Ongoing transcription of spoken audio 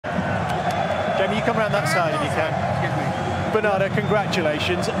Jamie, you come around that side if you can. Bernardo,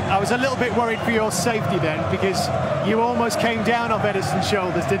 congratulations. I was a little bit worried for your safety then, because you almost came down off Ederson's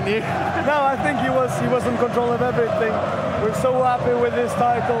shoulders, didn't you? No, I think he was in control of everything. We're so happy with this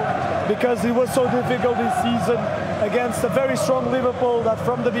title because it was so difficult this season against a very strong Liverpool that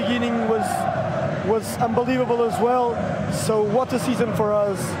from the beginning was unbelievable as well. So what a season for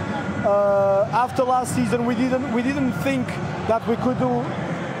us. After last season, we didn't think that we could do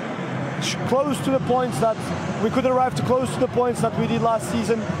close to the points that we could arrive to close to the points that we did last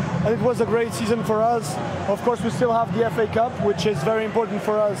season, and it was a great season for us. Of course, we still have the FA Cup, which is very important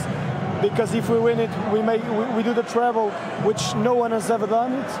for us, because if we win it, we do the treble, which no one has ever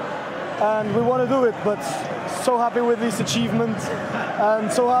done it, and we want to do it. But so happy with this achievement,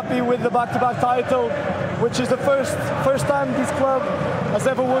 and so happy with the back-to-back title, which is the first time this club has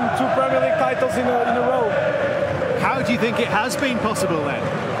ever won 2 Premier League titles in a row. How do you think it has been possible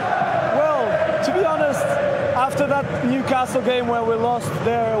then? To be honest, after that Newcastle game where we lost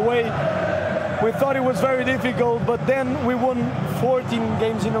there away, we thought it was very difficult, but then we won 14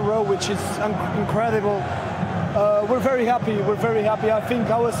 games in a row, which is incredible. We're very happy. I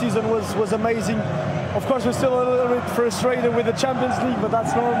think our season was amazing. Of course, we're still a little bit frustrated with the Champions League, but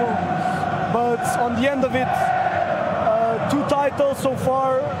that's normal. But on the end of it, 2 titles so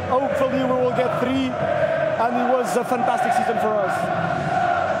far. Hopefully we will get 3, and it was a fantastic season for us.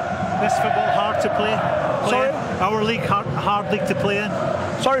 This football hard to play? Sorry? Our league, hard league to play in?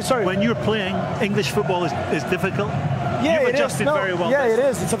 Sorry. When you're playing, English football is difficult? Yeah, You've adjusted very well. Yeah, it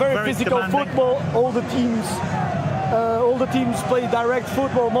is. It's a very physical demanding football. All the teams play direct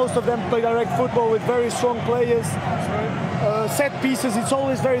football. Most of them play direct football with very strong players. Set pieces, it's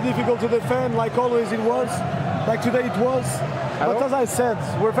always very difficult to defend, like always it was. Like today it was. Hello? But as I said,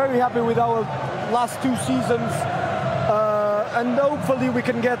 we're very happy with our last 2 seasons. And hopefully we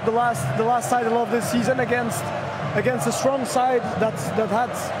can get the last title of this season against a strong side that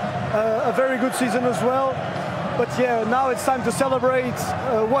had a very good season as well. But yeah, now it's time to celebrate.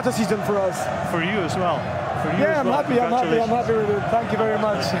 What a season for us. For you as well. I'm happy with it. Thank you very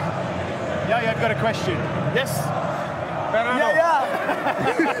much. Yeah, I've got a question. Yes. Yeah.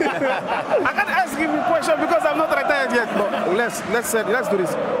 I can't ask him a question because I'm not retired yet. But let's do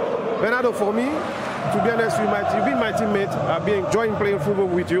this. Bernardo, for me, to be honest, you've been my teammate. I've been enjoying playing football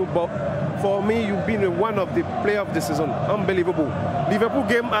with you, but for me, you've been one of the players of the season. Unbelievable. Liverpool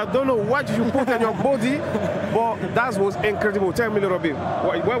game, I don't know what you put in your body, but that was incredible. Tell me a little bit.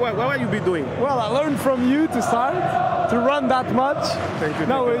 What you been doing? Well, I learned from you to start, to run that much. Thank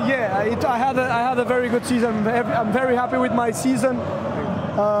you. I had a very good season. I'm very happy with my season.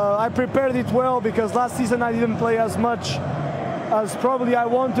 I prepared it well because last season I didn't play as much as probably I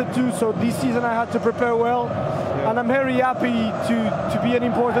wanted to, so this season I had to prepare well, and I'm very happy to be an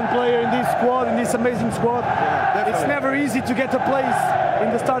important player in this squad, in this amazing squad. It's never easy to get a place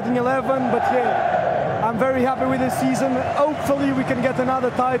in the starting 11, but yeah, I'm very happy with this season. Hopefully we can get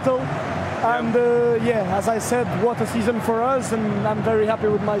another title. And as I said, what a season for us, and I'm very happy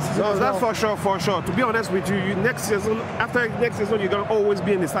with my season. No, that's for sure. To be honest with you, next season, after next season, you're gonna always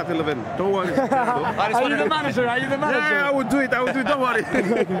be in the start 11. Don't worry. Are you the manager? Yeah, I will do it. Don't worry.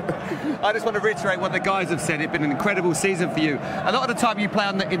 I just want to reiterate what the guys have said. It's been an incredible season for you. A lot of the time you play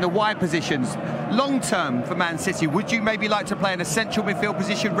in the wide positions. Long term for Man City, would you maybe like to play in a central midfield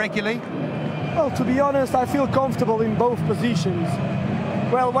position regularly? Well, to be honest, I feel comfortable in both positions.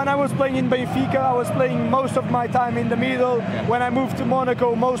 Well, when I was playing in Benfica, I was playing most of my time in the middle. When I moved to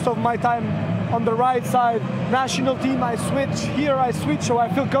Monaco, most of my time on the right side. National team, I switch. Here I switch, so I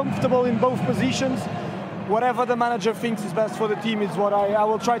feel comfortable in both positions. Whatever the manager thinks is best for the team is what I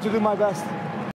will try to do my best.